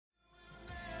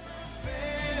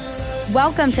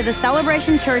Welcome to the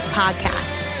Celebration Church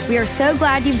podcast. We are so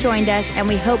glad you've joined us, and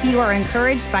we hope you are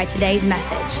encouraged by today's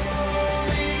message.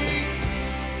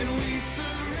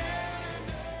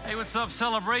 Hey, what's up,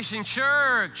 Celebration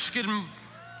Church? Good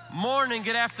morning,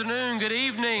 good afternoon, good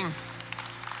evening.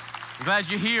 I'm glad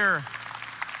you're here.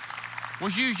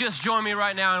 Would you just join me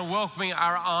right now in welcoming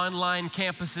our online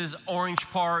campuses, Orange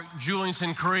Park,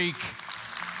 Julianson Creek,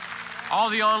 all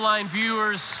the online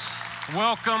viewers,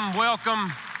 welcome,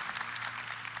 welcome.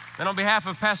 And on behalf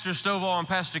of Pastor Stovall and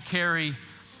Pastor Carey,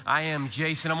 I am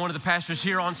Jason. I'm one of the pastors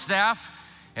here on staff,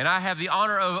 and I have the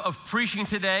honor of preaching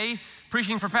today,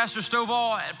 preaching for Pastor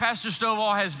Stovall. Pastor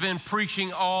Stovall has been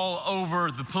preaching all over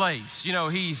the place. You know,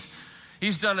 he's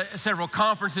done several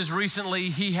conferences recently.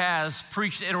 He has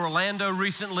preached in Orlando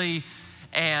recently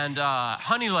and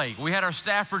Honey Lake. We had our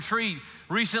staff retreat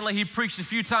recently. He preached a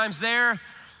few times there.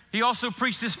 He also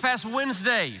preached this past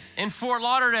Wednesday in Fort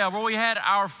Lauderdale, where we had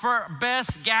our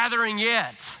best gathering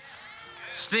yet.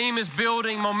 Steam is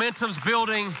building, momentum's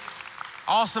building.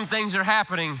 Awesome things are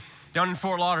happening down in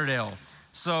Fort Lauderdale.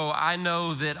 So I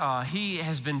know that he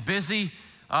has been busy.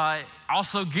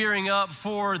 Also gearing up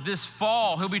for this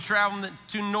fall. He'll be traveling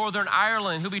to Northern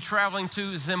Ireland. He'll be traveling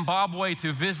to Zimbabwe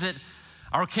to visit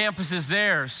our campuses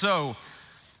there. So,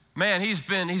 man, he's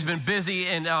been busy.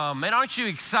 And man, aren't you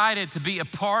excited to be a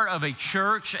part of a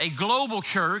church, a global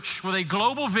church with a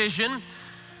global vision,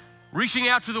 reaching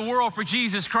out to the world for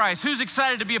Jesus Christ? Who's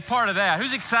excited to be a part of that?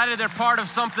 Who's excited they're part of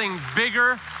something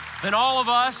bigger than all of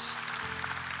us?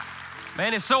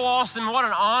 Man, it's so awesome. What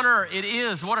an honor it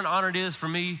is. What an honor it is for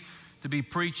me to be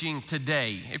preaching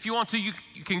today. If you want to, you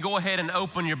can go ahead and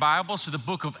open your Bibles to the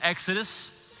book of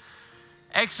Exodus.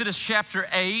 Exodus chapter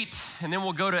 8, and then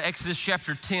we'll go to Exodus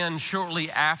chapter 10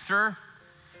 shortly after.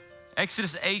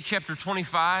 Exodus 8, chapter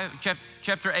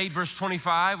 8, verse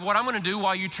 25. What I'm going to do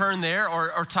while you turn there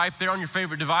or type there on your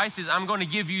favorite device is I'm going to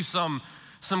give you some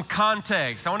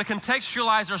context. I want to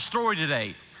contextualize our story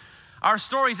today. Our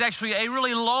story is actually a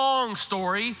really long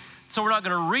story, so we're not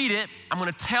going to read it. I'm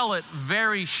going to tell it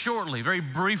very shortly, very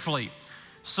briefly,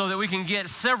 so that we can get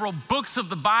several books of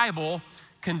the Bible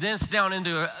condensed down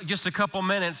into just a couple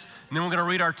minutes, and then we're going to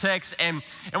read our text, and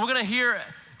we're going to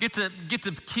get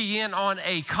to key in on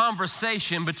a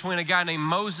conversation between a guy named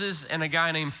Moses and a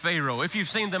guy named Pharaoh. If you've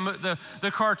seen the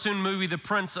cartoon movie, The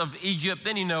Prince of Egypt,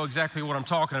 then you know exactly what I'm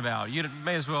talking about. You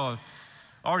may as well have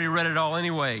already read it all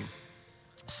anyway.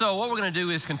 So what we're going to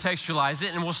do is contextualize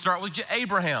it, and we'll start with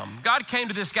Abraham. God came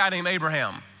to this guy named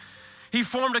Abraham. He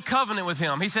formed a covenant with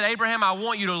him. He said, Abraham, I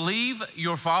want you to leave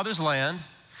your father's land,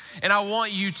 and I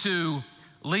want you to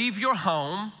leave your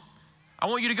home. I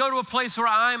want you to go to a place where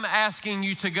I'm asking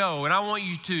you to go, and I want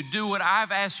you to do what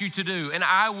I've asked you to do, and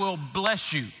I will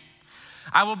bless you.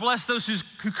 I will bless those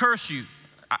who curse you.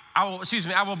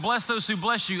 I will bless those who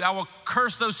bless you. I will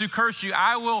curse those who curse you.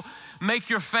 I will make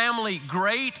your family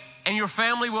great, and your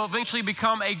family will eventually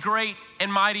become a great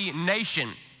and mighty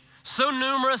nation, so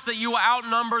numerous that you will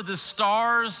outnumber the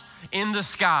stars in the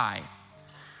sky.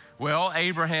 Well,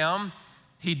 Abraham,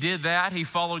 he did that. He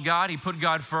followed God. He put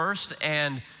God first,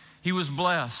 and he was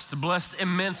blessed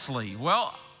immensely.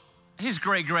 Well, his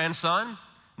great-grandson,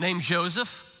 named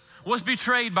Joseph, was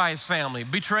betrayed by his family,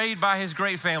 betrayed by his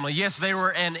great family. Yes, they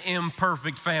were an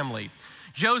imperfect family.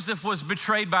 Joseph was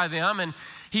betrayed by them, and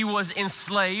he was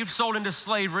enslaved, sold into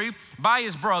slavery by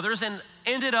his brothers, and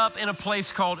ended up in a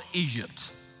place called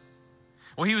Egypt.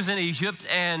 Well, he was in Egypt,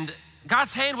 and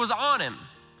God's hand was on him.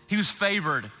 He was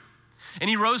favored, and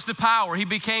he rose to power. He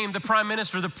became the prime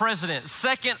minister, the president,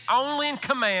 second only in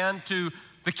command to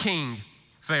the king,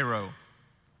 Pharaoh.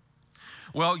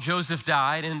 Well, Joseph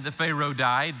died, and the Pharaoh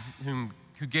died,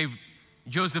 who gave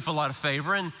Joseph a lot of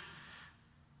favor, and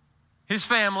his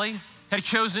family had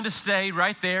chosen to stay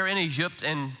right there in Egypt.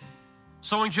 And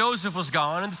so when Joseph was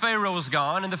gone and the Pharaoh was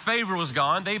gone and the favor was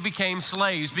gone, they became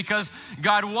slaves because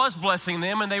God was blessing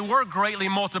them and they were greatly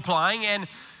multiplying. And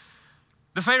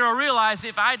the Pharaoh realized,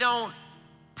 if I don't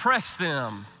press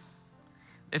them,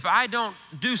 if I don't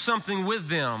do something with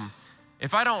them,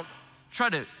 if I don't try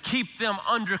to keep them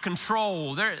under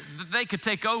control, they could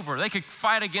take over. They could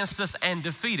fight against us and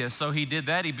defeat us. So he did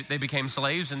that. They became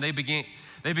slaves, and they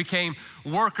became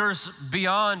workers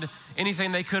beyond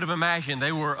anything they could have imagined.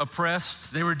 They were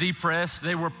oppressed, they were depressed,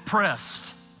 they were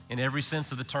pressed in every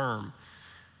sense of the term.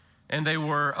 And they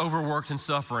were overworked and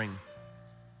suffering.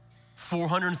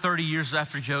 430 years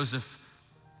after Joseph,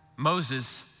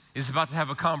 Moses is about to have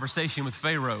a conversation with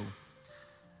Pharaoh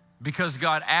because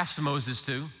God asked Moses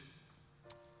to.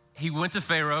 He went to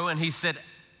Pharaoh and he said,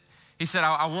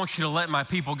 I want you to let my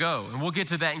people go. And we'll get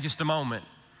to that in just a moment.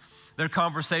 their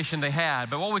conversation they had.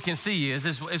 But what we can see is,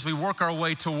 as we work our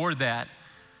way toward that,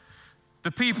 the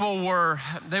people were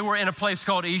in a place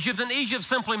called Egypt, and Egypt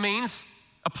simply means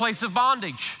a place of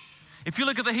bondage. If you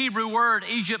look at the Hebrew word,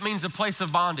 Egypt means a place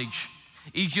of bondage.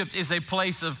 Egypt is a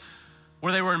place of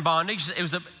where they were in bondage.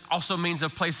 Also means a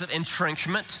place of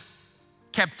entrenchment,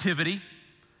 captivity,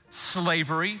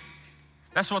 slavery.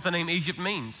 That's what the name Egypt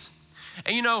means.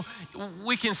 And you know,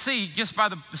 we can see just by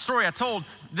the story I told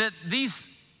that these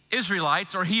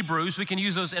Israelites or Hebrews, we can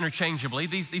use those interchangeably,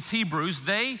 these Hebrews,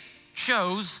 they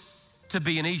chose to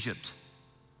be in Egypt.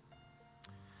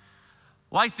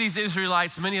 Like these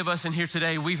Israelites, many of us in here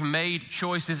today, we've made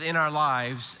choices in our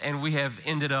lives and we have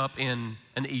ended up in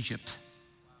an Egypt.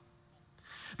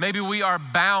 Maybe we are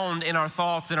bound in our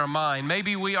thoughts, in our mind.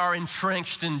 Maybe we are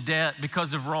entrenched in debt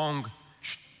because of wrong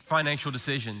financial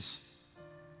decisions.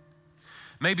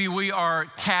 Maybe we are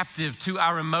captive to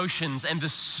our emotions and the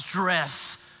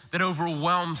stress that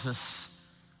overwhelms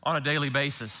us on a daily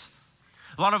basis.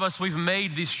 A lot of us, we've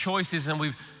made these choices and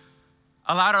we've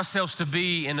allowed ourselves to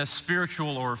be in a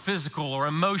spiritual or physical or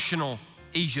emotional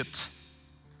Egypt.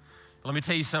 Let me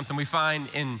tell you something we find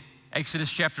in Exodus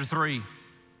chapter 3.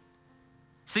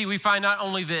 See, we find not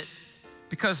only that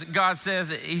because God says,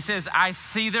 he says, I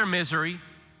see their misery,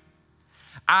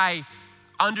 I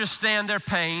understand their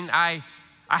pain, I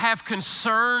have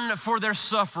concern for their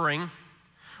suffering.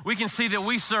 We can see that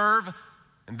we serve,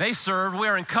 and they serve, we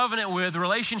are in covenant with,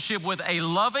 relationship with a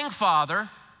loving Father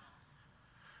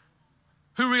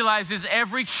who realizes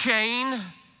every chain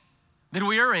that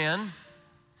we are in.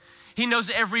 He knows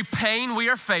every pain we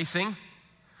are facing.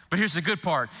 But here's the good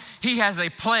part. He has a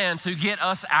plan to get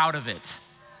us out of it.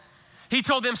 He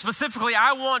told them specifically,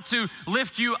 I want to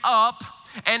lift you up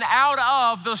and out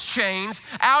of those chains,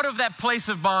 out of that place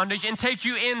of bondage, and take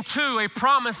you into a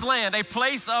promised land, a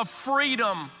place of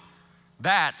freedom.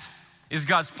 That is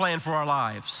God's plan for our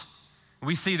lives.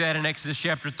 We see that in Exodus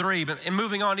chapter 3. But in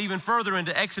moving on even further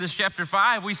into Exodus chapter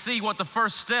 5, we see what the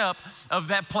first step of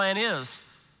that plan is.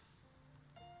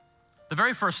 The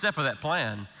very first step of that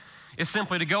plan is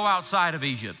simply to go outside of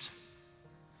Egypt.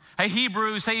 Hey,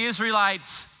 Hebrews, hey,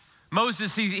 Israelites,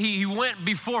 Moses, he went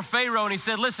before Pharaoh and he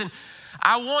said, listen,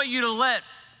 I want you to let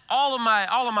all of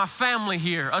my family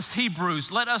here, us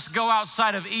Hebrews, let us go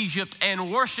outside of Egypt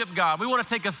and worship God. We want to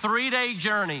take a 3-day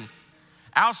journey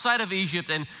outside of Egypt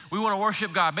and we want to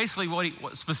worship God. Basically,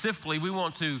 specifically, we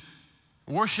want to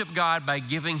worship God by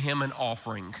giving him an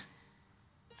offering.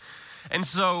 And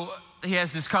so he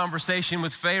has this conversation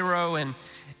with Pharaoh and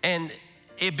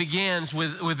it begins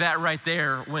with that right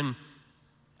there when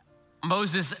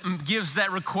Moses gives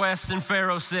that request and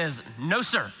Pharaoh says, no,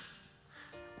 sir,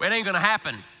 it ain't gonna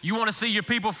happen. You wanna see your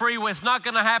people free? Well, it's not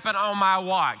gonna happen on my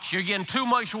watch. You're getting too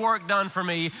much work done for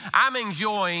me. I'm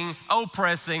enjoying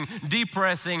oppressing,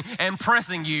 depressing, and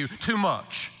pressing you too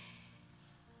much.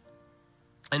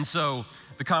 And so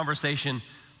the conversation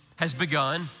has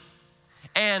begun.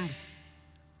 And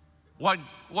what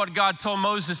God told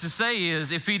Moses to say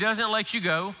is, if he doesn't let you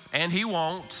go, and he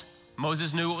won't,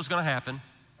 Moses knew what was gonna happen.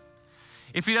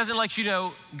 If he doesn't let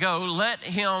you go, let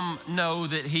him know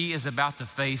that he is about to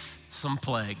face some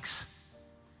plagues.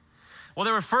 Well,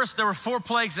 there were 4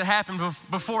 plagues that happened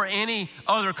before any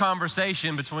other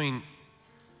conversation between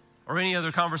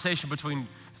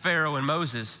Pharaoh and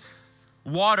Moses.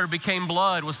 Water became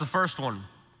blood was the first one.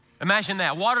 Imagine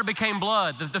that, water became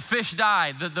blood, the fish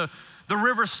died, the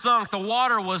river stunk, the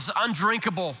water was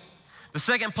undrinkable. The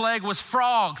second plague was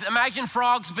frogs. Imagine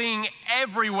frogs being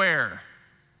everywhere.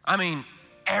 I mean,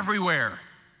 everywhere.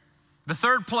 The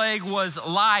third plague was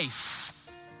lice.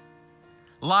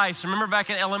 Lice, remember back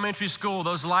in elementary school,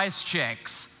 those lice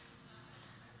checks.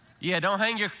 Yeah, don't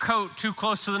hang your coat too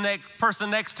close to the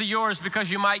person next to yours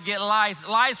because you might get lice.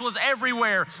 Lice was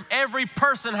everywhere. Every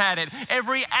person had it.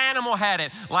 Every animal had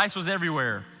it. Lice was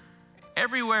everywhere.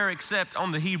 Everywhere except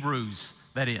on the Hebrews,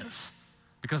 that is,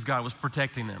 because God was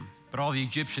protecting them. But all the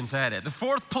Egyptians had it. The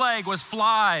fourth plague was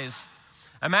flies.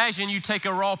 Imagine you take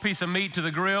a raw piece of meat to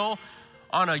the grill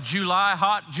on a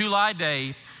hot July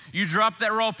day. You drop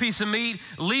that raw piece of meat,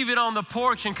 leave it on the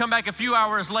porch, and come back a few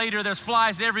hours later, there's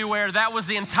flies everywhere. That was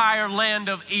the entire land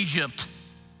of Egypt.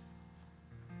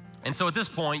 And so at this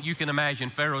point, you can imagine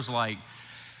Pharaoh's like,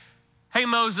 hey,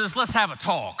 Moses, let's have a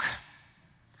talk.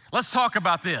 Let's talk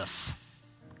about this.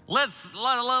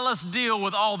 Let's deal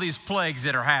with all these plagues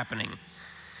that are happening.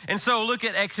 And so look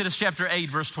at Exodus chapter 8,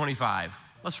 verse 25.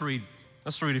 Let's read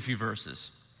a few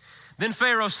verses. Then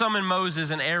Pharaoh summoned Moses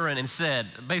and Aaron and said,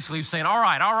 basically he's saying, all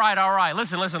right,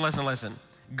 listen.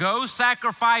 Go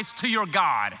sacrifice to your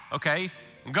God, okay?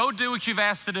 Go do what you've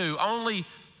asked to do. Only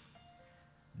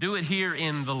Do it here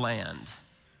in the land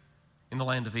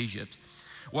of Egypt.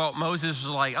 Well, Moses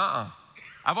was like,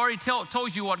 I've already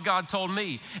told you what God told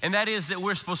me, and that is that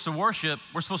we're supposed to worship,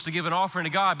 we're supposed to give an offering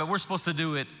to God, but we're supposed to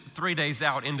do it 3 days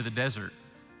out into the desert.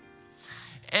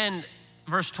 And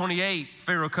verse 28,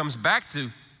 Pharaoh comes back to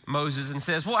Moses and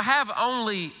says,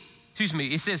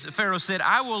 he says, Pharaoh said,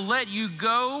 I will let you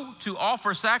go to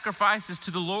offer sacrifices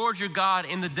to the Lord your God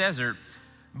in the desert,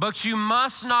 but you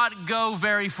must not go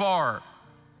very far.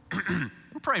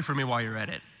 Pray for me while you're at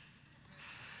it.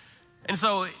 And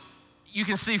so you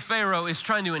can see Pharaoh is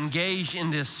trying to engage in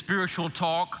this spiritual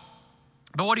talk,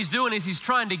 but what he's doing is he's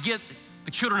trying to get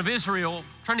the children of Israel,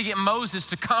 trying to get Moses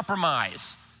to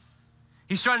compromise.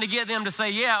 He's trying to get them to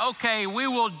say, yeah, okay, we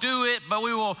will do it, but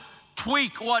we will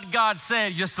tweak what God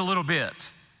said just a little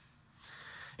bit.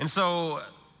 And so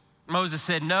Moses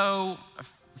said no.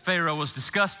 Pharaoh was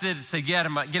disgusted, said, get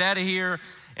out of here.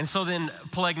 And so then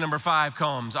plague number 5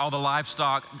 comes. All the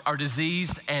livestock are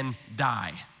diseased and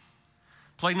die.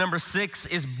 Plague number 6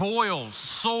 is boils,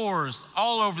 sores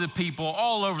all over the people,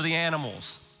 all over the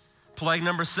animals. Plague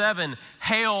number 7,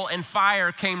 hail and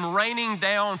fire came raining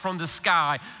down from the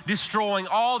sky, destroying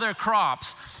all their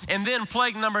crops. And then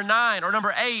plague number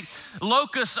 8,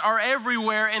 locusts are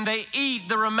everywhere and they eat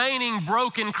the remaining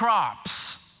broken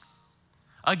crops.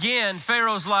 Again,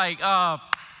 Pharaoh's like,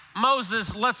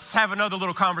 Moses, let's have another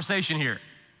little conversation here.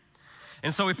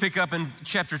 And so we pick up in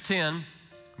chapter 10,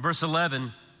 verse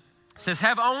 11. It says,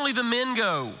 have only the men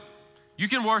go. You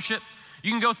can worship.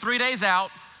 You can go 3 days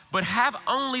out, but have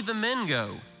only the men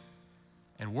go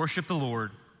and worship the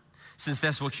Lord, since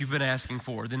that's what you've been asking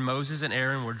for. Then Moses and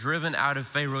Aaron were driven out of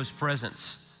Pharaoh's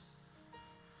presence.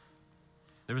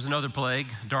 There was another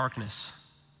plague, darkness.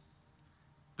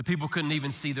 The people couldn't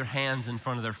even see their hands in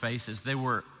front of their faces. They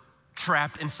were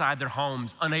trapped inside their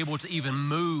homes, unable to even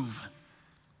move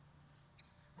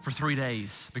for 3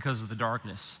 days because of the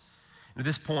darkness. And at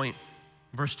this point,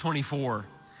 verse 24,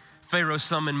 Pharaoh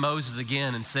summoned Moses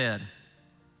again and said,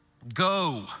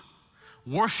 go,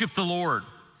 worship the Lord.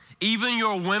 Even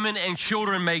your women and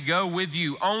children may go with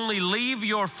you. Only leave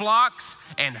your flocks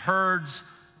and herds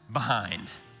behind.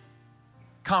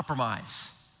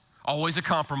 Compromise. Always a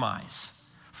compromise.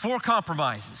 4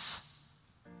 compromises.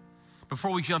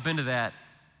 Before we jump into that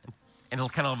and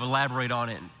kind of elaborate on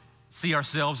it and see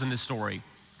ourselves in this story,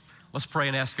 let's pray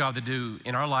and ask God to do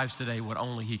in our lives today what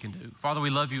only He can do. Father, we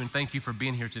love you and thank you for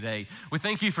being here today. We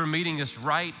thank you for meeting us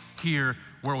right here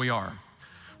where we are.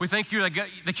 We thank you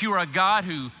that you are a God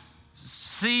who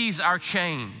sees our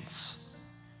chains.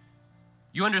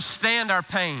 You understand our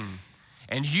pain,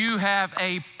 and you have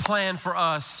a plan for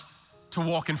us to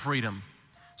walk in freedom.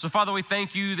 So, Father, we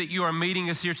thank you that you are meeting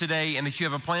us here today and that you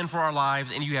have a plan for our lives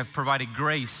and you have provided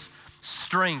grace,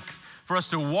 strength for us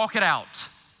to walk it out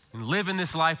and live in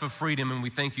this life of freedom, and we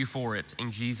thank you for it.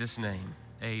 In Jesus' name,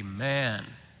 amen.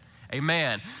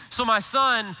 Amen. So my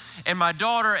son and my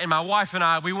daughter and my wife and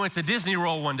I, we went to Disney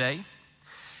World one day,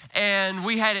 and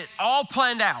we had it all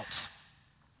planned out.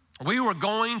 We were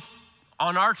going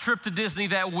on our trip to Disney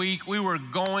that week, we were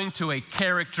going to a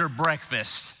character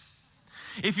breakfast.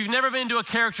 If you've never been to a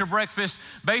character breakfast,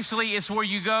 basically it's where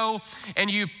you go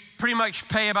and you pretty much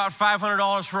pay about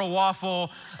 $500 for a waffle,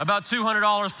 about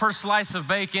 $200 per slice of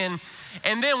bacon.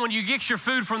 And then when you get your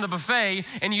food from the buffet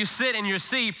and you sit in your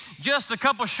seat, just a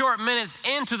couple short minutes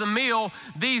into the meal,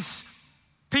 these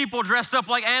people dressed up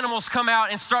like animals come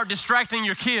out and start distracting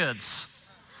your kids.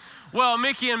 Well,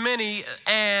 Mickey and Minnie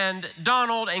and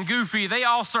Donald and Goofy, they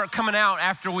all start coming out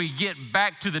after we get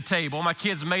back to the table. My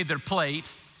kids made their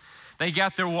plate. They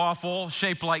got their waffle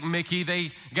shaped like Mickey.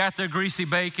 They got their greasy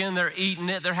bacon. They're eating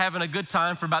it. They're having a good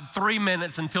time for about 3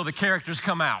 minutes until the characters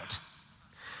come out.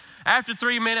 After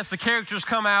 3 minutes, the characters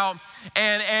come out,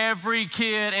 and every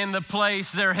kid in the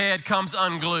place, their head comes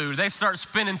unglued. They start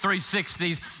spinning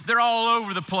 360s. They're all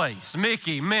over the place.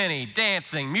 Mickey, Minnie,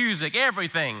 dancing, music,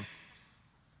 everything.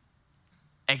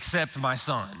 Except my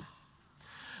son.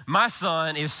 My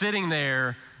son is sitting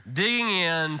there digging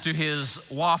into his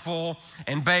waffle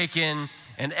and bacon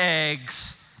and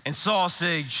eggs and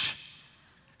sausage.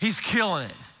 He's killing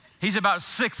it. He's about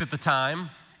 6 at the time.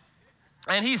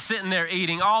 And he's sitting there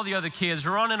eating. All the other kids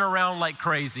running around like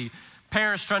crazy.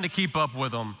 Parents trying to keep up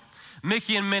with them.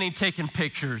 Mickey and Minnie taking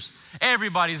pictures.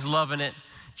 Everybody's loving it.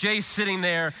 Jay's sitting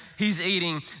there. He's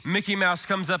eating. Mickey Mouse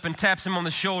comes up and taps him on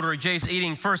the shoulder. Jay's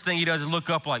eating. First thing he does is look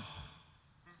up like,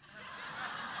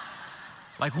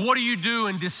 what are you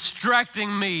doing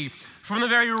distracting me from the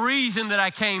very reason that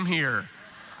I came here?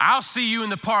 I'll see you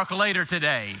in the park later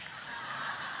today.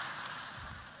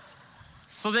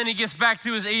 So then he gets back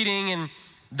to his eating, and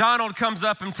Donald comes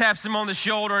up and taps him on the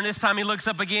shoulder, and this time he looks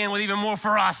up again with even more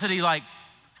ferocity, like,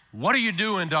 "What are you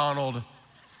doing, Donald?"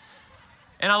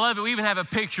 And I love it. We even have a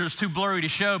picture. It's too blurry to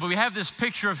show, but we have this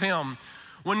picture of him.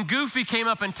 When Goofy came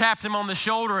up and tapped him on the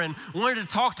shoulder and wanted to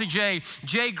talk to Jay,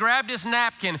 Jay grabbed his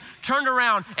napkin, turned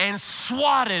around, and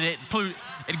swatted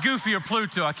at Goofy or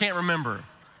Pluto. I can't remember.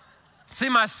 See,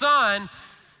 my son,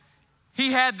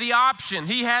 he had the option.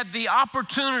 He had the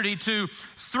opportunity to,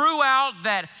 throughout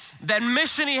that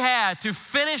mission he had, to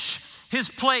finish his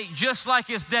plate just like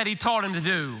his daddy taught him to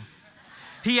do.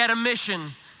 He had a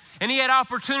mission, and he had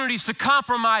opportunities to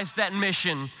compromise that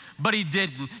mission, but he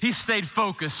didn't. He stayed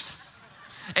focused.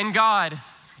 And God,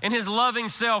 in his loving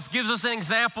self, gives us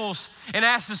examples and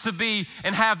asks us to be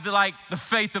and have the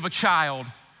faith of a child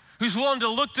who's willing to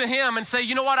look to him and say,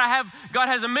 you know what, God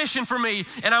has a mission for me,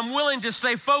 and I'm willing to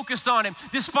stay focused on it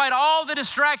despite all the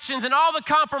distractions and all the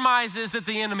compromises that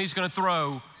the enemy's gonna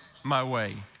throw my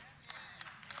way.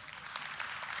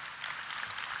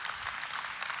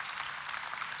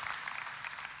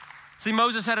 See,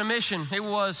 Moses had a mission. It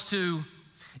was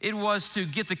to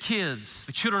get the kids,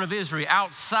 the children of Israel,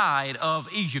 outside of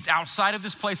Egypt, outside of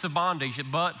this place of bondage.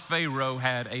 But Pharaoh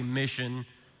had a mission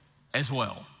as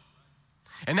well.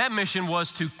 And that mission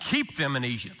was to keep them in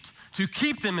Egypt, to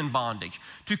keep them in bondage,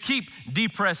 to keep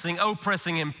depressing,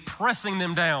 oppressing, and pressing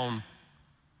them down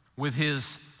with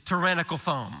his tyrannical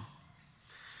thumb.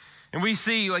 And we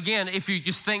see, again, if you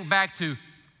just think back to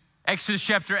Exodus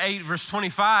chapter 8, verse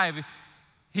 25,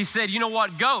 he said, you know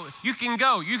what, go. You can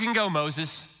go,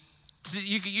 Moses.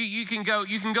 You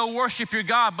can go worship your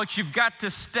God, but you've got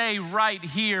to stay right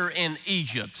here in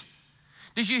Egypt.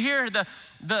 Did you hear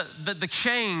the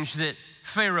change that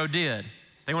Pharaoh did?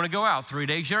 They want to go out,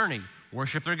 3-day journey,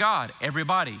 worship their God.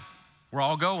 Everybody, we're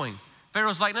all going.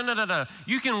 Pharaoh's like, no.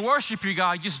 You can worship your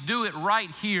God, just do it right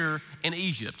here in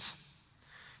Egypt.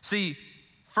 See,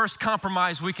 first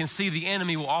compromise we can see the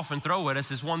enemy will often throw at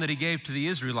us is one that he gave to the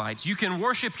Israelites. You can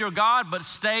worship your God, but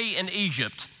stay in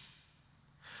Egypt.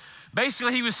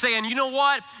 Basically, he was saying, you know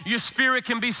what? Your spirit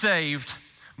can be saved,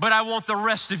 but I want the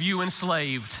rest of you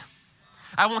enslaved.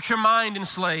 I want your mind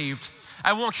enslaved.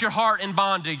 I want your heart in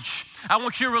bondage. I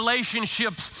want your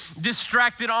relationships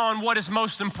distracted on what is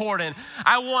most important.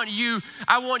 I want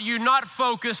you not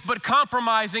focused, but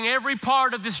compromising every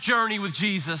part of this journey with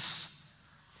Jesus.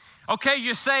 Okay,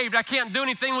 you're saved. I can't do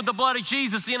anything with the blood of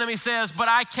Jesus, the enemy says, but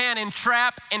I can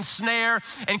entrap, ensnare,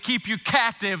 and keep you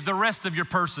captive the rest of your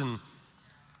person.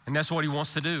 And that's what he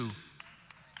wants to do.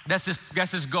 That's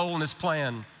his goal and his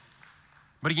plan.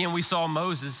 But again, we saw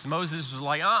Moses. Moses was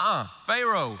like,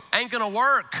 Pharaoh, ain't gonna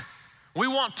work. We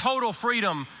want total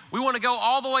freedom. We want to go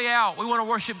all the way out. We want to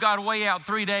worship God way out,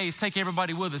 3 days, take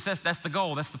everybody with us. That's the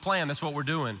goal, that's the plan, that's what we're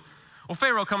doing. Well,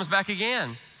 Pharaoh comes back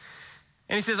again.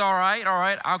 And he says, all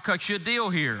right, I'll cut you a deal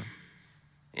here.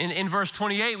 In verse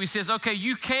 28, he says, okay,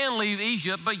 you can leave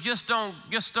Egypt, but just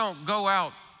don't go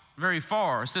out very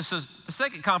far. So the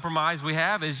second compromise we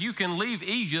have is you can leave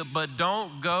Egypt, but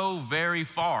don't go very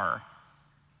far.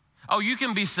 Oh, you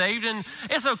can be saved, and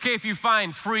it's okay if you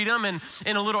find freedom in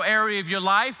a little area of your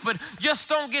life, but just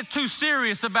don't get too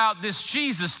serious about this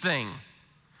Jesus thing.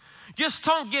 Just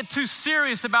don't get too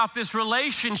serious about this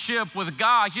relationship with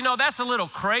God. You know, that's a little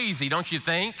crazy, don't you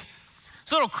think?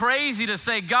 It's a little crazy to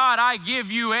say, God, I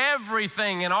give you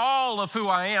everything and all of who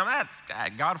I am.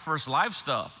 That's God first life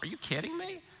stuff. Are you kidding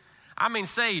me? I mean,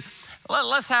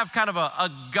 let's have kind of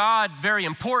a God very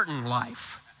important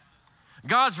life.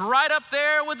 God's right up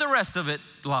there with the rest of it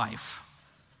life.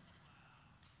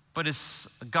 But it's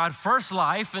God first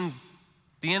life, and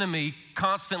the enemy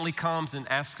constantly comes and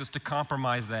asks us to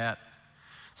compromise that.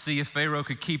 See, if Pharaoh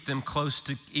could keep them close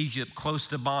to Egypt, close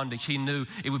to bondage, he knew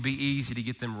it would be easy to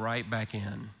get them right back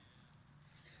in.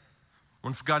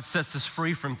 When God sets us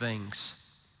free from things,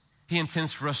 he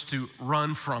intends for us to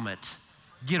run from it,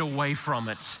 get away from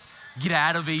it, get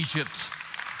out of Egypt,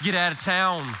 get out of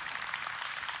town.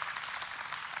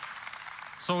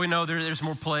 So we know there's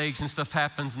more plagues and stuff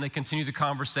happens, and they continue the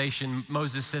conversation.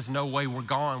 Moses says, no way, we're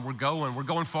going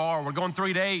far. We're going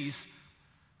 3 days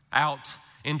out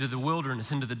into the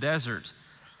wilderness, into the desert.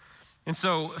 And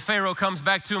so Pharaoh comes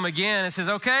back to him again and says,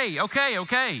 okay.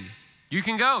 You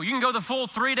can go the full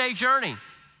 3-day journey.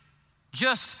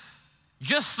 Just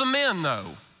the men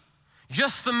though,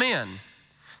 just the men.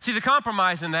 See, the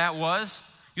compromise in that was,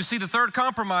 you see, the third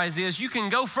compromise is you can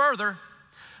go further,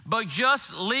 but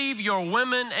just leave your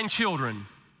women and children.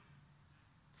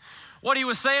 What he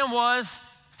was saying was,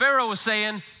 Pharaoh was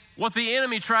saying, what the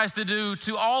enemy tries to do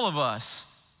to all of us.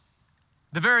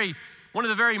 One of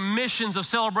the very missions of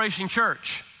Celebration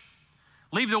Church.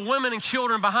 Leave the women and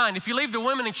children behind. If you leave the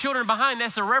women and children behind,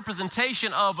 that's a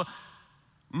representation of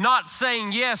not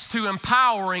saying yes to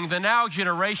empowering the now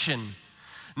generation,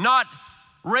 not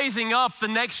raising up the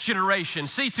next generation.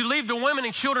 See, to leave the women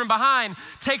and children behind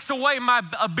takes away my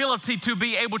ability to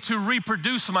be able to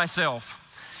reproduce myself.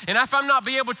 And if I'm not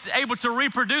able to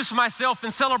reproduce myself,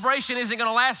 then celebration isn't going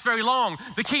to last very long.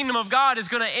 The kingdom of God is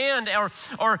going to end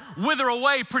or wither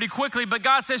away pretty quickly. But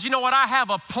God says, you know what? I have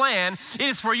a plan. It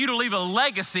is for you to leave a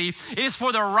legacy. It is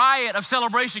for the riot of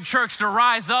Celebration Church to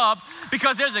rise up,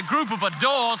 because there's a group of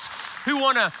adults who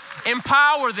want to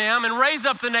empower them and raise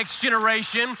up the next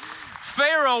generation.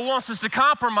 Pharaoh wants us to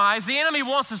compromise. The enemy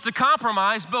wants us to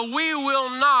compromise, but we will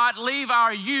not leave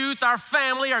our youth, our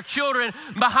family, our children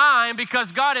behind,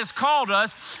 because God has called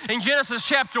us in Genesis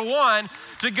chapter 1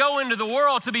 to go into the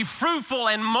world to be fruitful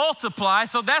and multiply.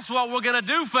 So that's what we're going to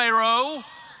do, Pharaoh.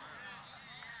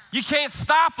 You can't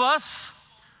stop us.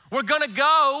 We're going to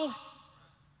go.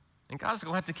 And God's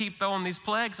going to have to keep throwing these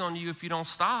plagues on you if you don't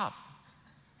stop.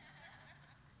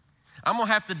 I'm going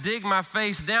to have to dig my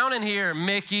face down in here,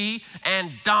 Mickey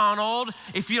and Donald,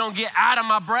 if you don't get out of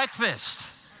my breakfast.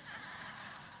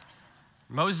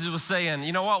 Moses was saying,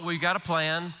 you know what, we've got a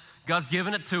plan. God's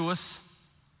given it to us,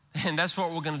 and that's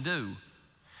what we're going to do.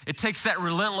 It takes that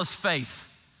relentless faith.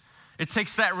 It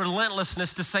takes that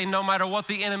relentlessness to say, no matter what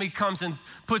the enemy comes and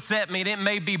puts at me, and it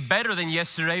may be better than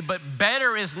yesterday, but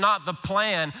better is not the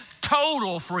plan.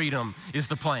 Total freedom is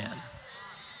the plan.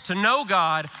 To know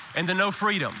God and to know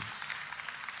freedom.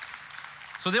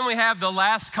 So then we have the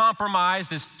last compromise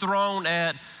that's thrown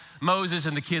at Moses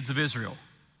and the kids of Israel.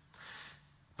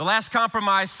 The last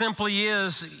compromise simply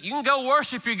is, you can go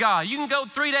worship your God. You can go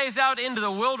 3 days out into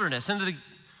the wilderness,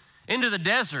 into the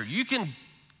desert. You can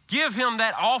give him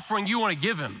that offering you want to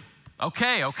give him.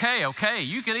 Okay.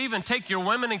 You can even take your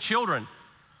women and children.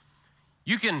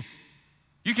 You can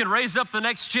raise up the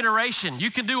next generation.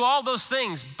 You can do all those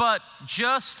things, but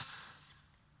just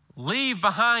leave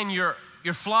behind your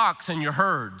flocks and your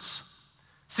herds.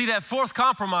 See, that fourth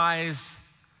compromise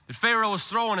that Pharaoh was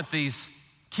throwing at these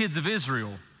kids of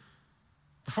Israel,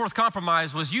 the fourth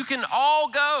compromise was, you can all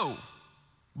go,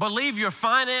 but leave your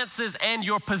finances and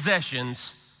your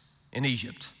possessions in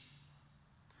Egypt.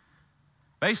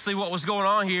 Basically what was going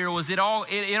on here was it all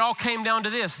came down to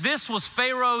this. This was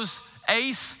Pharaoh's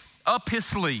ace up his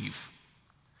sleeve.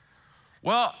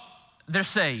 Well, they're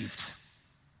saved.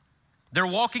 They're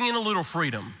walking in a little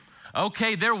freedom.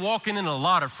 Okay, they're walking in a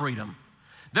lot of freedom.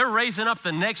 They're raising up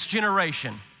the next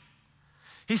generation.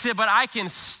 He said, but I can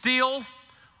still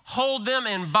hold them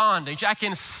in bondage. I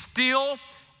can still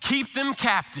keep them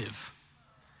captive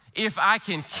if I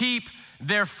can keep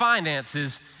their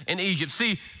finances in Egypt.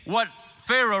 See, what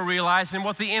Pharaoh realized and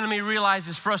what the enemy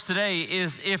realizes for us today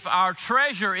is, if our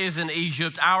treasure is in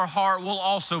Egypt, our heart will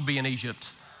also be in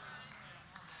Egypt.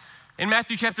 In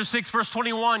Matthew chapter 6, verse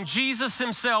 21, Jesus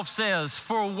himself says,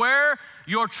 for where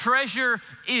your treasure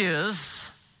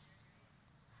is,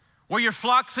 where your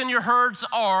flocks and your herds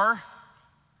are,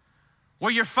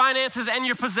 where your finances and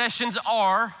your possessions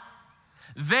are,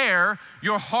 there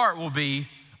your heart will be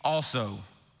also.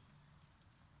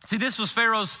 See, this was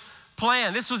Pharaoh's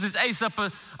plan. This was his ace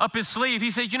up his sleeve.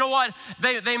 He said, you know what?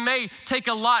 They may take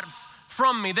a lot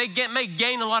from me. They may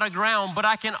gain a lot of ground, but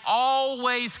I can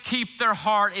always keep their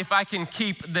heart if I can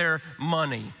keep their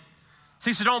money.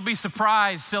 See, so don't be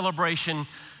surprised, Celebration.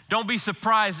 Don't be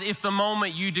surprised if the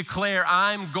moment you declare,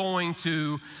 I'm going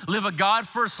to live a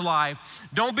God-first life.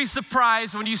 Don't be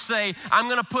surprised when you say, I'm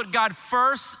going to put God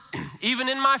first, even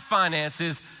in my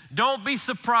finances. Don't be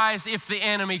surprised if the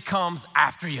enemy comes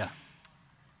after you.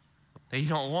 He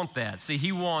don't want that. See,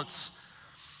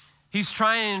 he's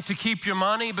trying to keep your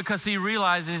money because he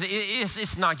realizes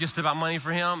it's not just about money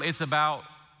for him, it's about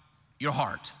your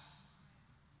heart.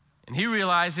 And he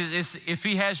realizes if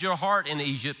he has your heart in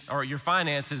Egypt, or your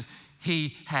finances,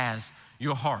 he has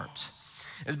your heart.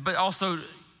 But also,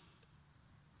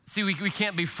 see, we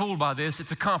can't be fooled by this.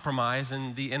 It's a compromise,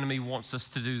 and the enemy wants us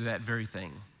to do that very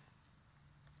thing.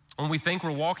 When we think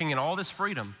we're walking in all this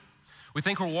freedom, we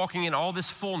think we're walking in all this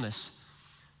fullness.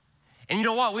 And you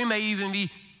know what? We may even be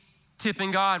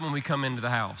tipping God when we come into the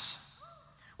house.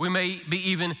 We may be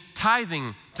even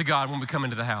tithing to God when we come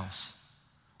into the house.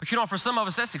 But you know, for some of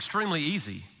us, that's extremely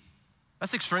easy.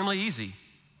 That's extremely easy.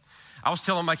 I was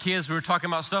telling my kids, we were talking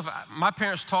about stuff. My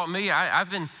parents taught me, I've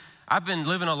been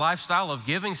living a lifestyle of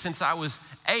giving since I was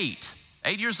 8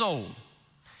 years old.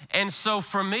 And so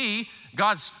for me,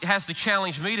 God has to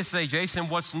challenge me to say, Jason,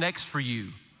 what's next for you?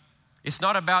 It's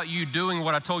not about you doing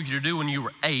what I told you to do when you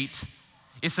were 8.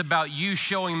 It's about you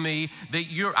showing me that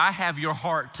I have your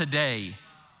heart today.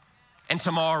 and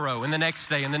tomorrow and the next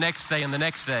day and the next day and the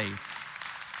next day.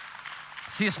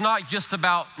 See, it's not just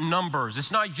about numbers.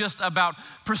 It's not just about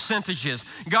percentages.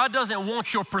 God doesn't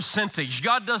want your percentage.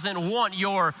 God doesn't want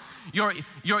your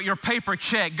paper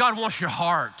check. God wants your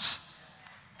heart.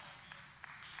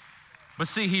 But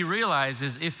see, he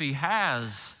realizes if he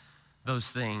has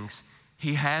those things,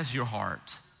 he has your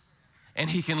heart. And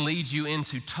he can lead you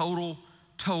into total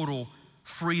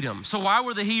freedom. So why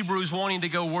were the Hebrews wanting to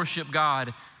go worship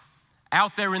God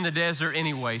out there in the desert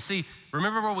anyway? See,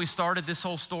 remember where we started this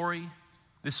whole story?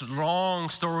 This long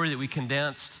story that we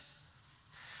condensed.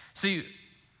 See,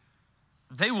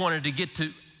 they wanted to get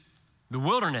to the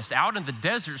wilderness, out in the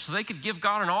desert, so they could give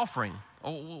God an offering.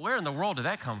 Oh, where in the world did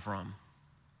that come from?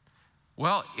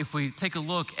 Well, if we take a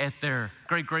look at their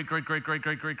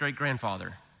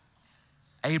great-great-great-great-great-great-great-grandfather,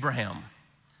 Abraham.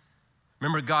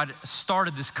 Remember, God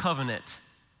started this covenant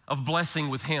of blessing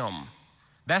with him.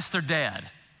 That's their dad.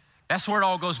 That's where it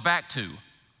all goes back to.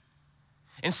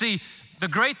 And see, the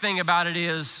great thing about it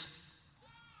is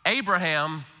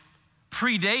Abraham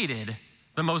predated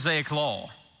the Mosaic Law.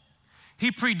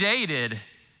 He predated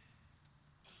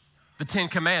the Ten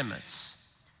Commandments.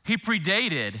 He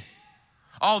predated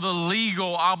all the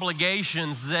legal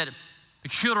obligations that the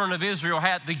children of Israel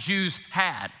had, the Jews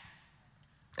had.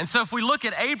 And so if we look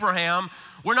at Abraham,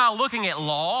 we're not looking at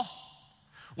law.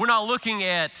 We're not looking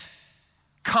at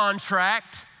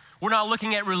contract. We're not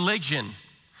looking at religion.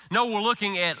 No, we're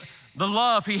looking at the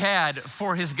love he had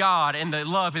for his God and the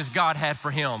love his God had for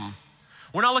him.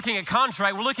 We're not looking at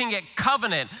contract, we're looking at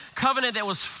covenant that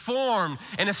was formed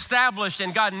and established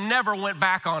and God never went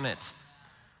back on it.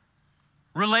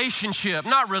 Relationship,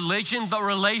 not religion, but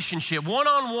relationship,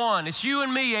 one-on-one. It's you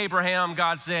and me, Abraham,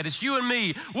 God said. It's you and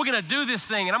me. We're gonna do this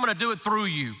thing and I'm gonna do it through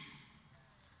you.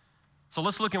 So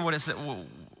let's look at what it said. Well,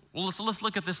 let's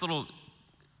look at this little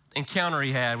encounter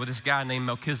he had with this guy named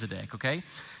Melchizedek, okay?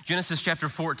 Genesis chapter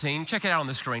 14, check it out on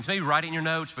the screen. So maybe write it in your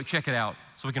notes, but check it out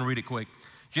so we can read it quick.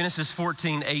 Genesis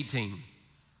 14:18.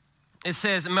 It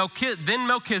says, then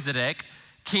Melchizedek,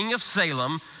 king of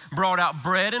Salem, brought out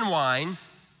bread and wine.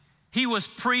 He was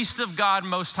priest of God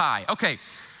Most High. Okay,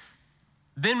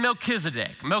 then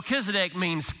Melchizedek. Melchizedek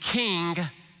means king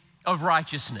of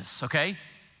righteousness, okay?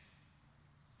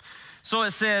 So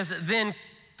it says, then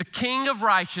the king of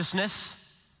righteousness,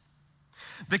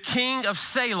 the king of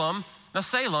Salem. Now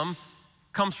Salem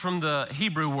comes from the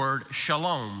Hebrew word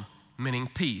shalom, meaning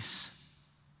peace.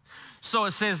 So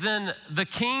it says, then the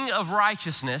king of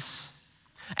righteousness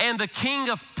and the king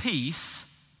of peace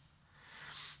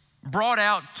brought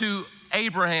out to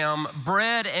Abraham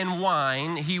bread and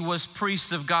wine. He was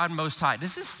priest of God Most High.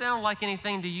 Does this sound like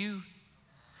anything to you?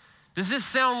 Does this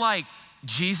sound like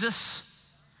Jesus,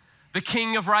 the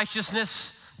king of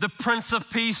righteousness, the prince of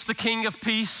peace, the king of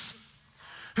peace,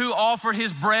 who offered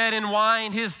his bread and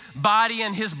wine, his body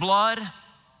and his blood,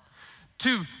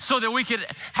 so that we could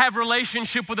have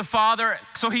relationship with the Father?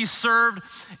 So he served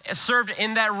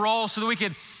in that role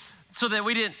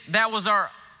that was our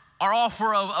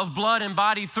offer of blood and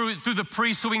body through the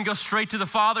priest so we can go straight to the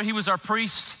Father. He was our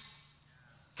priest.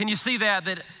 Can you see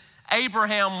that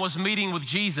Abraham was meeting with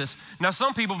Jesus? Now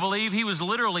some people believe he was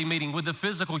literally meeting with the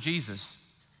physical Jesus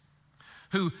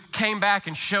who came back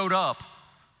and showed up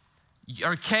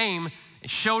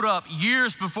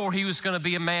years before he was going to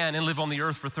be a man and live on the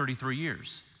earth for 33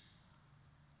 years.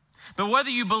 But whether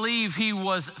you believe he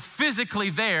was physically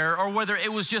there or whether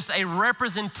it was just a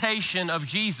representation of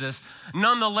Jesus,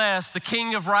 nonetheless, the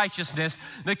king of righteousness,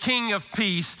 the king of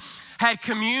peace, had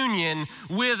communion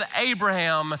with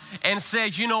Abraham and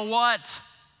said, you know what?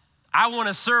 I want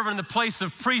to serve in the place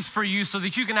of priest for you so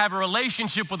that you can have a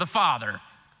relationship with the Father.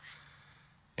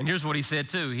 And here's what he said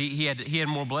too. He had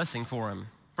more blessing for him.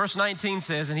 Verse 19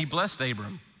 says, and he blessed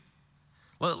Abram.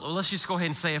 Let's just go ahead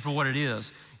and say it for what it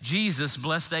is. Jesus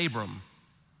blessed Abram,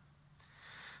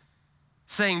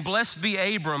 saying, blessed be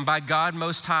Abram by God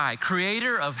Most High,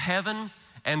 creator of heaven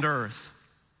and earth.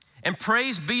 And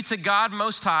praise be to God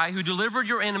Most High, who delivered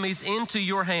your enemies into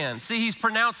your hand. See, he's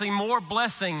pronouncing more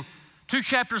blessing. 2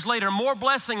 chapters later, more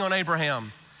blessing on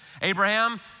Abraham.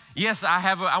 Abraham, yes,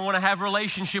 I want to have a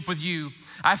relationship with you.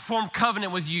 I formed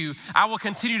covenant with you. I will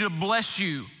continue to bless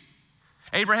you.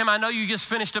 Abraham, I know you just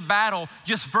finished a battle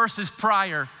just verses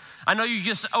prior. I know you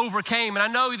just overcame, and I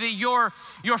know that your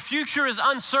future is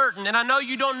uncertain, and I know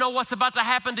you don't know what's about to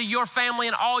happen to your family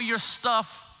and all your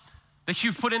stuff that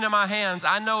you've put into my hands.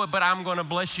 I know it, but I'm going to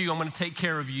bless you. I'm going to take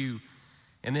care of you.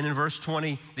 And then in verse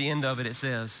 20, the end of it, it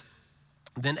says,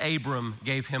 then Abram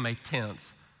gave him 1/10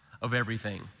 of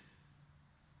everything.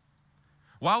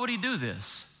 Why would he do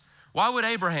this? Why would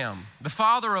Abraham, the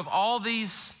father of all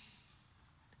these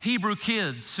Hebrew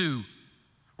kids who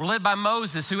were led by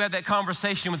Moses, who had that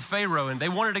conversation with Pharaoh, and they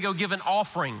wanted to go give an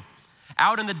offering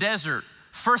out in the desert,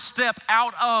 first step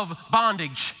out of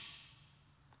bondage.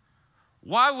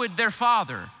 Why would their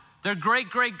father, their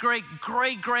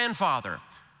great-great-great-great-grandfather,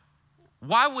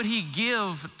 why would he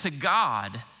give to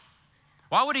God?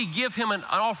 Why would he give him an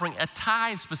offering, a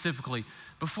tithe specifically,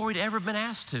 before he'd ever been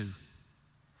asked to?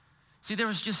 See, there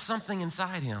was just something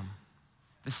inside him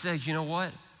that said, you know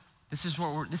what? This is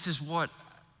what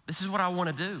I want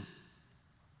to do.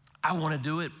 I want to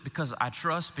do it because I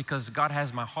trust, because God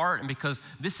has my heart, and because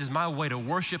this is my way to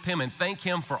worship him and thank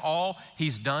him for all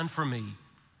he's done for me.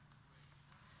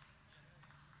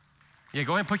 Yeah,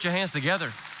 go ahead and put your hands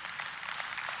together.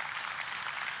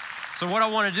 So what I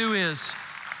want to do is,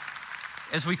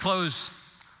 as we close,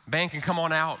 band can come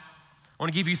on out. I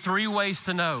want to give you 3 ways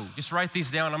to know. Just write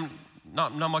these down. I'm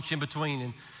not much in between.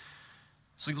 And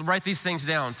so write these things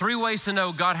down. 3 ways to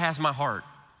know God has my heart.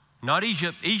 Not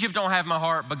Egypt. Egypt don't have my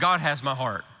heart, but God has my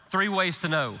heart. 3 ways to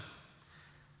know.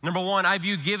 Number 1, I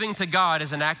view giving to God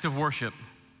as an act of worship.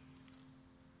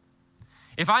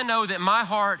 If I know that my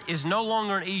heart is no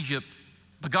longer in Egypt,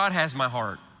 but God has my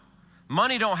heart.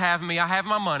 Money don't have me, I have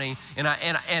my money,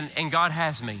 and God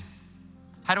has me.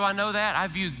 How do I know that? I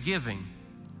view giving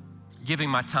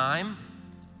my time,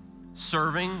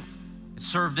 serving. It's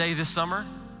Serve Day this summer.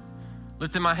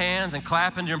 Lifting my hands and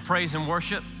clapping during praise and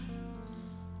worship.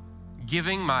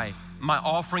 Giving my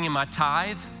offering and my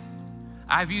tithe.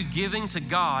 I view giving to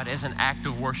God as an act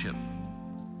of worship,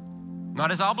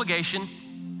 not as obligation.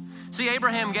 See,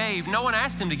 Abraham gave. No one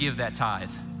asked him to give that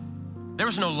tithe. There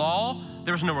was no law.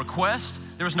 There was no request.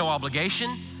 There was no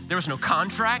obligation. There was no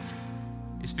contract.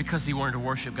 It's because he wanted to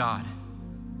worship God.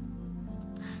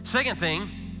 Second thing,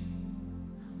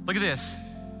 look at this.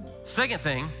 Second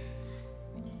thing,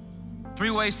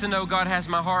 3 ways to know God has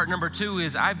my heart. Number 2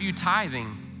 is I view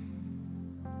tithing,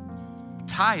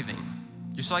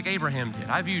 just like Abraham did.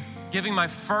 I view giving my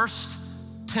first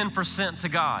 10% to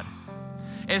God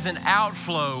as an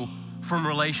outflow from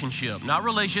relationship, not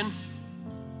religion,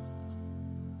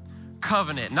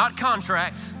 covenant, not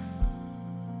contract,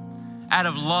 out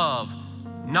of love,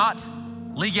 not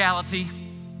legality,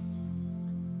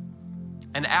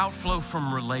 an outflow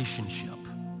from relationship.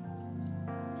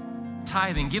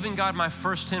 Tithing, giving God my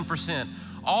first 10%,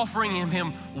 offering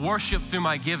him worship through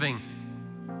my giving,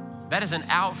 that is an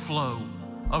outflow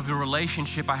of the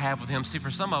relationship I have with him. See, for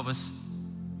some of us,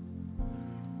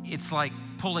 it's like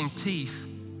pulling teeth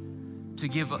to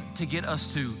get us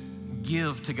to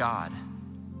give to God.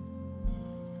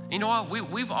 You know what?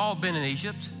 We've all been in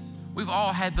Egypt. We've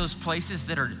all had those places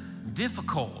that are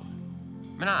difficult.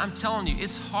 Man, I'm telling you,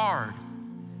 it's hard.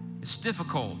 It's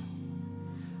difficult.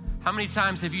 How many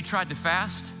times have you tried to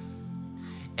fast?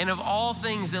 And of all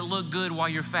things that look good while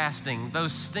you're fasting,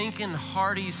 those stinking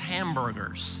Hardee's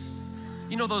hamburgers,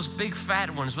 you know, those big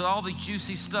fat ones with all the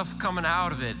juicy stuff coming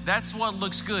out of it, that's what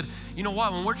looks good. You know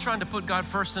what? When we're trying to put God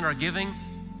first in our giving,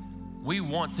 we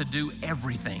want to do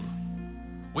everything.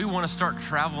 We want to start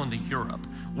traveling to Europe.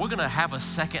 We're going to have a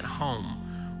second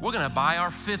home. We're going to buy our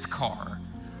 5th car.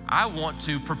 I want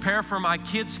to prepare for my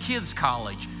kids'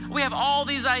 college. We have all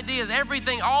these ideas,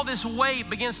 everything, all this weight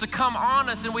begins to come on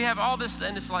us, and we have all this,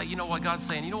 and it's like, you know what, God's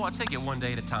saying, you know what, take it one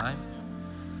day at a time.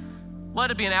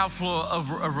 Let it be an outflow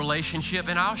of relationship,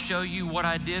 and I'll show you what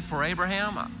I did for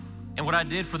Abraham and what I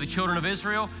did for the children of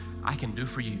Israel, I can do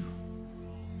for you.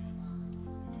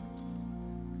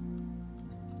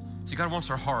 See, God wants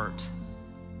our heart.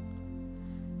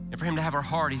 And for him to have our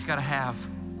heart, he's got to have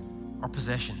our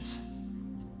possessions.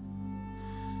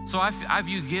 So I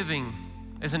view giving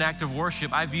as an act of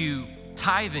worship. I view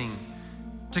tithing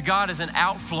to God as an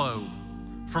outflow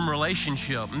from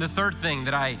relationship. And the third thing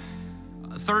that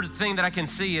I can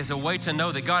see as a way to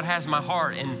know that God has my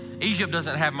heart and Egypt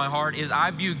doesn't have my heart is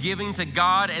I view giving to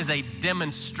God as a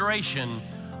demonstration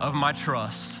of my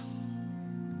trust.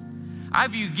 I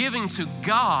view giving to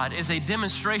God as a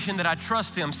demonstration that I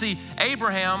trust him. See,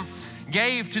 Abraham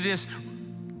gave to this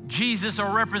Jesus,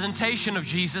 or representation of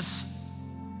Jesus.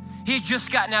 He had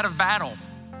just gotten out of battle.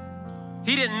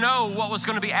 He didn't know what was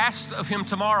going to be asked of him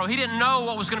tomorrow. He didn't know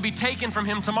what was going to be taken from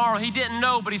him tomorrow. He didn't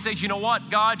know, but he said, you know what,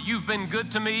 God, you've been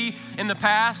good to me in the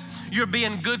past. You're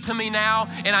being good to me now,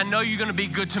 and I know you're going to be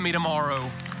good to me tomorrow.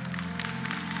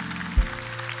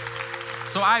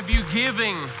 So I view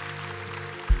giving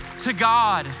to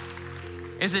God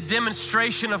is a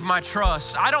demonstration of my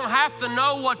trust. I don't have to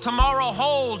know what tomorrow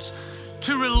holds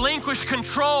to relinquish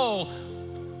control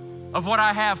of what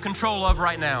I have control of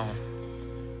right now.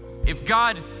 If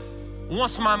God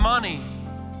wants my money,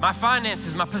 my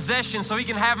finances, my possessions, so he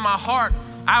can have my heart,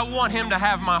 I want him to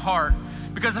have my heart.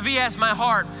 Because if he has my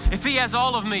heart, if he has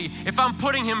all of me, if I'm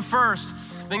putting him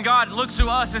first, then God looks to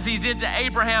us as he did to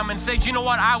Abraham and says, you know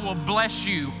what? I will bless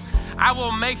you. I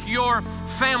will make your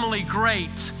family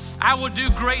great. I will do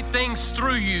great things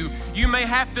through you. You may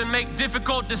have to make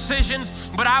difficult decisions,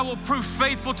 but I will prove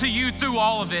faithful to you through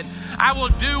all of it. I will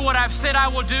do what I've said I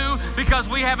will do because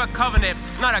we have a covenant,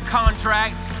 not a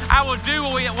contract. I will do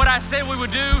what I said we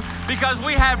would do because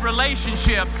we have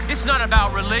relationship. It's not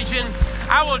about religion.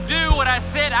 I will do what I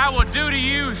said I will do to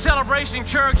you, Celebration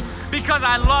Church, because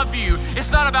I love you. It's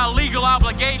not about legal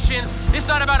obligations. It's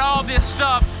not about all this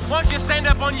stuff. Why don't you stand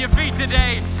up on your feet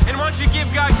today, and why don't you give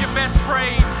God your best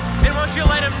praise, and why don't you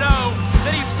let him know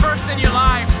that he's first in your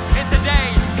life, and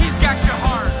today he's got your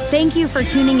heart. Thank you for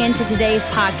tuning in to today's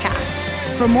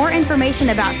podcast. For more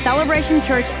information about Celebration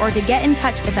Church or to get in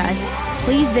touch with us,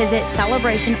 please visit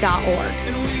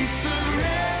celebration.org.